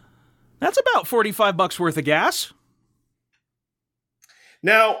 15. That's about $45 worth of gas.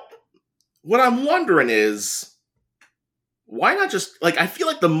 Now, what I'm wondering is, why not just, like, I feel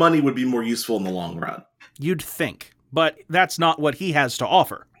like the money would be more useful in the long run. You'd think, but that's not what he has to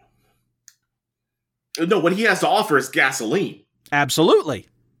offer. No, what he has to offer is gasoline. Absolutely.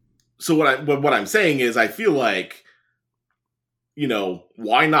 So what I'm saying is, I feel like, you know,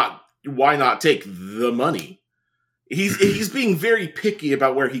 why not take the money? He's being very picky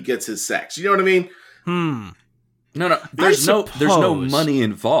about where he gets his sex. You know what I mean? No. There's no money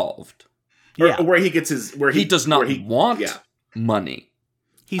involved. Yeah. Or where he gets his he does not want money.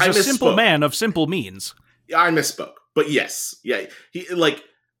 He's a simple man of simple means. I misspoke. But yes. Yeah. He like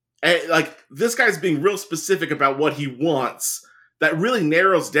this guy's being real specific about what he wants. That really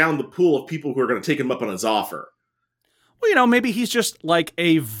narrows down the pool of people who are going to take him up on his offer. Well, you know, maybe he's just like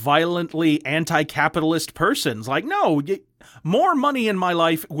a violently anti-capitalist person. It's like, no, more money in my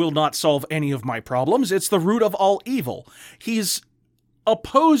life will not solve any of my problems. It's the root of all evil. He's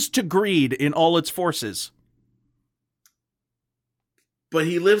opposed to greed in all its forces. But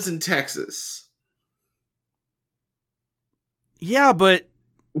he lives in Texas. Yeah, but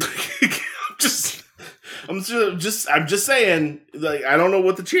I'm just saying, like, I don't know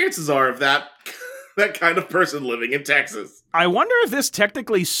what the chances are of that kind of person living in Texas. I wonder if this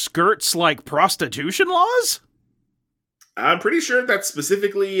technically skirts, like, prostitution laws? I'm pretty sure that's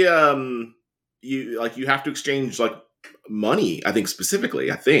specifically, you have to exchange, like, money, I think,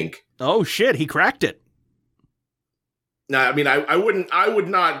 specifically, Oh, shit, he cracked it. No, I mean, I would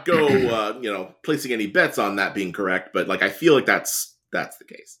not go, placing any bets on that being correct, but, like, I feel like that's the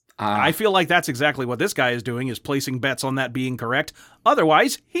case. I feel like that's exactly what this guy is doing, is placing bets on that being correct.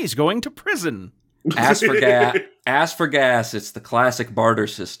 Otherwise, he's going to prison. Ask for gas. It's the classic barter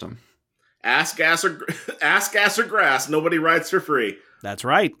system. Ask gas or grass. Nobody rides for free. That's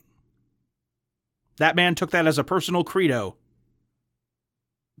right. That man took that as a personal credo.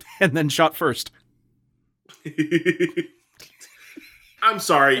 And then shot first. I'm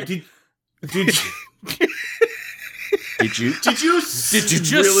sorry. Did you? Did you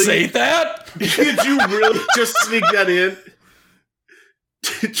just really say that? Did you really just sneak that in?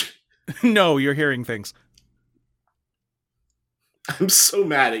 No, you're hearing things. I'm so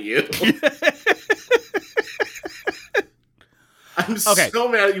mad at you. I'm so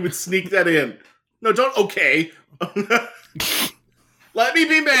mad that you would sneak that in. No, don't. Okay. Let me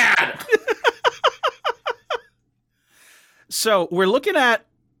be mad. So we're looking at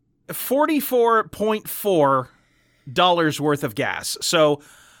 $44.4 worth of gas. So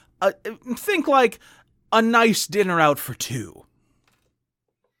think like a nice dinner out for two.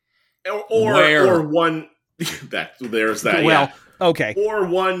 Or one. There's that. Well, yeah. Okay. Or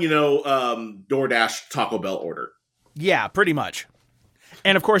one, DoorDash Taco Bell order. Yeah, pretty much.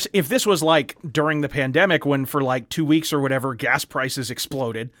 And of course, if this was like during the pandemic when for like 2 weeks or whatever, gas prices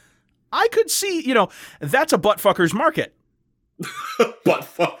exploded, I could see, that's a buttfucker's market.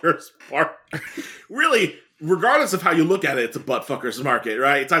 Buttfuckers market. Really, regardless of how you look at it, it's a buttfuckers market,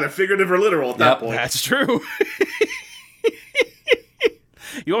 right? It's either figurative or literal at that point. That's true.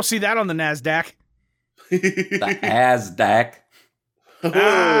 You won't see that on the NASDAQ. The ASDAQ.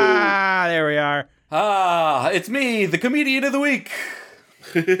 Ah, there we are. It's me, the comedian of the week.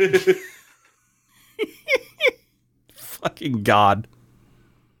 Fucking God.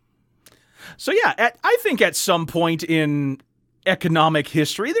 So yeah, I think at some point in economic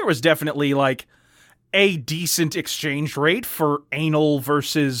history, there was definitely like a decent exchange rate for anal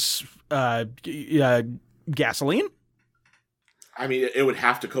versus gasoline. I mean, it would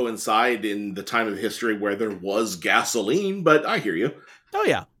have to coincide in the time of history where there was gasoline, but I hear you. Oh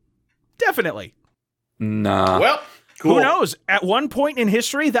yeah, definitely. Nah. Well, cool. Who knows? At one point in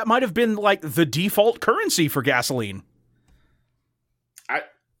history, that might have been like the default currency for gasoline.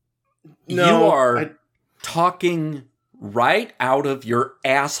 You are talking right out of your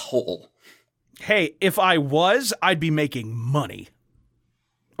asshole. Hey, if I was, I'd be making money.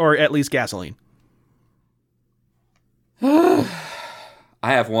 Or at least gasoline. I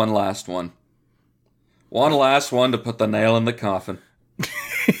have one last one. One last one to put the nail in the coffin.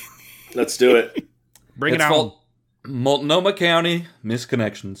 Let's do it. Bring it on. Multnomah County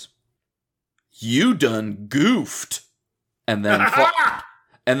misconnections. You done goofed. And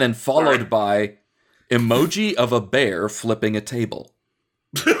then followed by emoji of a bear flipping a table.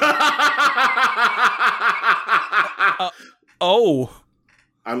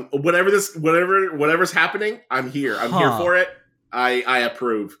 Whatever's happening, I'm here. I'm here for it. I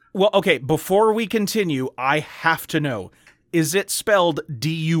approve. Well, okay, before we continue, I have to know, is it spelled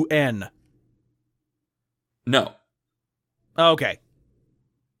D-U-N? No. Okay.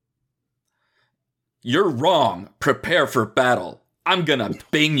 You're wrong. Prepare for battle. I'm gonna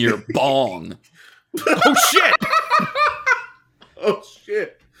bing your bong. Oh, shit! Oh,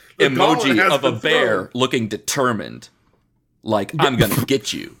 shit. Emoji of a bear looking determined. Like, I'm gonna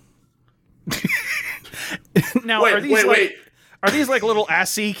get you. Now, are these like little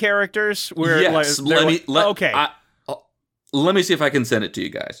assy characters? Where, yes. okay. Let me see if I can send it to you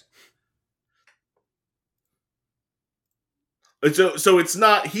guys. So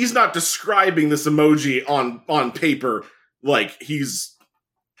he's not describing this emoji on paper like it's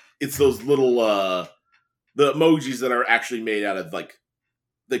those little the emojis that are actually made out of like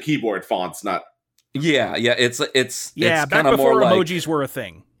the keyboard fonts, not. Yeah, it's back before emojis were a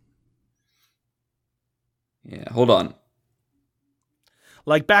thing. Yeah, hold on.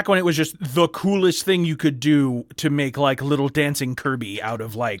 Like back when it was just the coolest thing you could do to make like little dancing Kirby out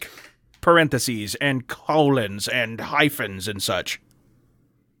of like parentheses and colons and hyphens and such.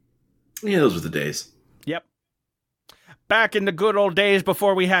 Yeah, those were the days. Yep. Back in the good old days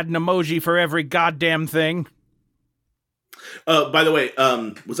before we had an emoji for every goddamn thing. By the way,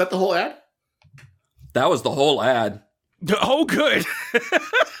 was that the whole ad? That was the whole ad. Oh, good.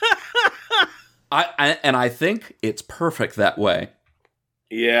 I think it's perfect that way.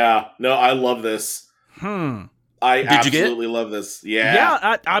 Yeah. No, I love this. I absolutely love this. Yeah.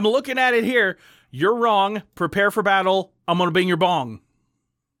 Yeah, I'm looking at it here. You're wrong. Prepare for battle. I'm going to bing your bong.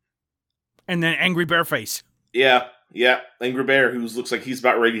 And then angry bear face. Yeah. Angry bear who looks like he's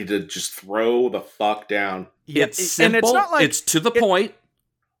about ready to just throw the fuck down. Yeah, it's simple. And it's not like... It's to the point.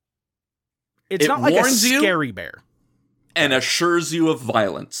 It's not like a scary bear. And assures you of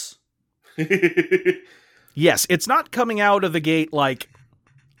violence. Yes, it's not coming out of the gate like,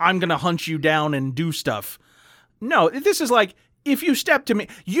 I'm going to hunt you down and do stuff. No, this is like, if you step to me,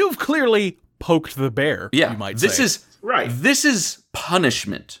 you've clearly poked the bear, you might say. This is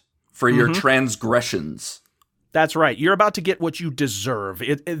punishment for your transgressions. That's right. You're about to get what you deserve.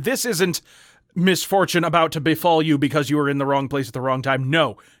 This isn't misfortune about to befall you because you were in the wrong place at the wrong time.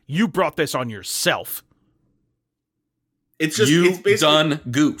 No, you brought this on yourself. It's just You've done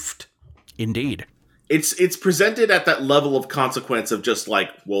goofed. Indeed. It's presented at that level of consequence of just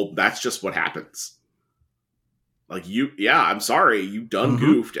like, well, that's just what happens. Like I'm sorry, you done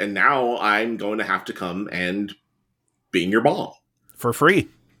goofed, and now I'm going to have to come and bing your bong for free.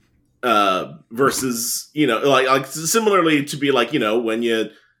 Versus, like similarly to be like, when you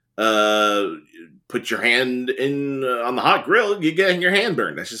put your hand in on the hot grill, you get your hand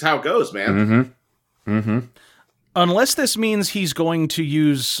burned. That's just how it goes, man. Unless this means he's going to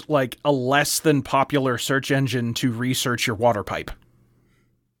use like a less than popular search engine to research your water pipe.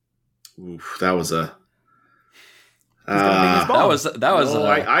 Oof, that was a. I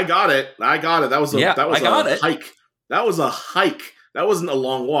got it. That was a hike. That was a hike. That wasn't a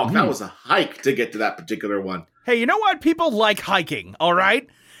long walk. That was a hike to get to that particular one. Hey, you know what? People like hiking, all right?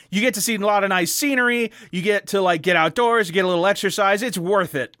 You get to see a lot of nice scenery. You get to like get outdoors, you get a little exercise. It's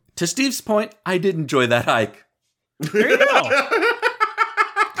worth it. To Steve's point, I did enjoy that hike. There you go.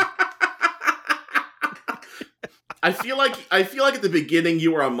 I feel like at the beginning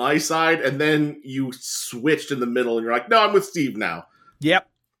you were on my side, and then you switched in the middle, and you're like, "No, I'm with Steve now." Yep.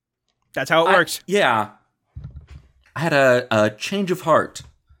 That's how it works. Yeah. I had a change of heart.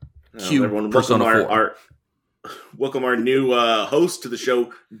 Cue Persona 4. Welcome our new host to the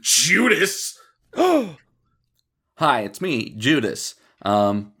show, Judas. Hi, it's me, Judas.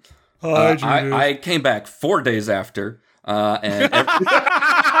 Hi, Judas. I came back 4 days after, and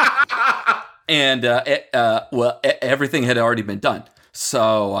everything had already been done.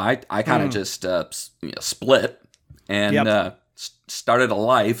 So I kind of just split and started a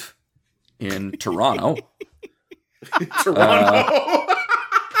life in Toronto. Toronto.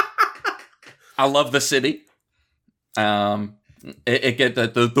 I love the city. The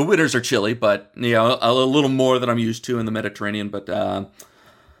winters are chilly, but a little more than I'm used to in the Mediterranean. But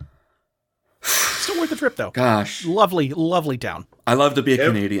still worth the trip, though. Gosh, lovely, lovely town. I love to be a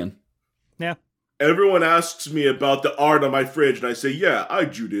Canadian. Yeah. Everyone asks me about the art on my fridge, and I say, "Yeah, I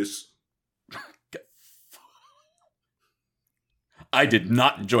Judas." I did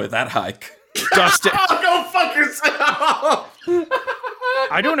not enjoy that hike. Dustin, go fuck yourself.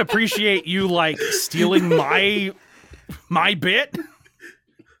 I don't appreciate you stealing my bit.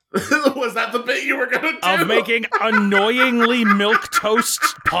 Was that the bit you were gonna do? Of making annoyingly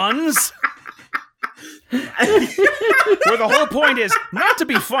milquetoast puns? Where the whole point is not to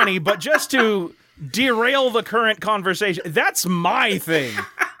be funny, but just to derail the current conversation. That's my thing.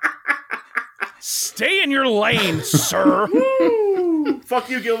 Stay in your lane, sir. Woo! Fuck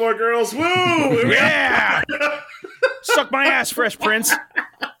you, Gilmore Girls. Woo! Yeah! Suck my ass, Fresh Prince.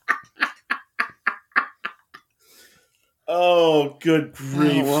 Oh, good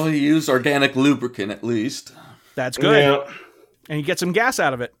grief. Well, you use organic lubricant at least. That's good. Yeah. And you get some gas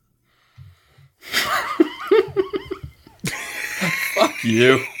out of it. Fuck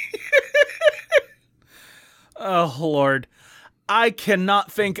you. Oh, Lord. I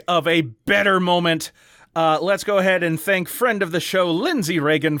cannot think of a better moment. Let's go ahead and thank friend of the show, Lindsay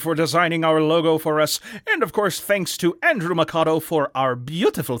Reagan, for designing our logo for us. And, of course, thanks to Andrew Mikado for our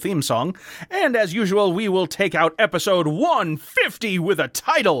beautiful theme song. And, as usual, we will take out episode 150 with a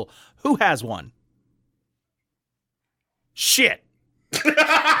title. Who has one? Shit.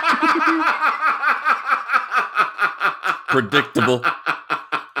 Predictable.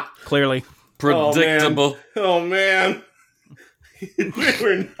 Clearly. Predictable. Oh, man. We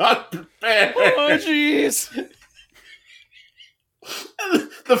were not prepared. Oh, jeez.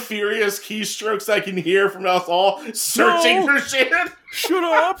 The furious keystrokes I can hear from us all searching for shit. Shut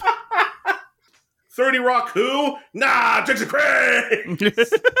up. 30 Rock who? Nah, Dixie Craig.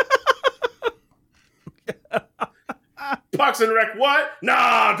 Parks and Rec what?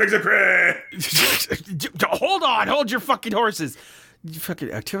 Nah, Dixie Craig. Hold on. Hold your fucking horses. You fucking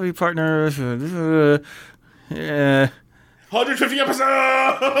activity partner. 150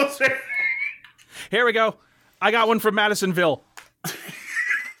 episodes. Here we go. I got one from Madisonville.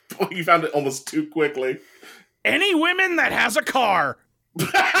 Oh, you found it almost too quickly. Any women that has a car. God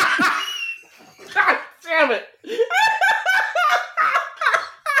damn it.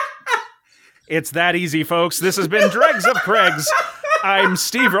 It's that easy, folks. This has been Dregs of Craigs. I'm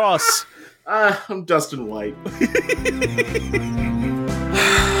Steve Ross. I'm Dustin White.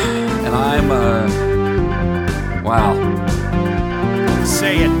 And I'm, wow.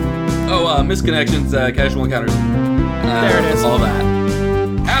 Say it. Oh, misconnections, casual encounters. There it is. All that.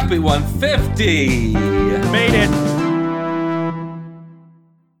 Happy 150! Made it.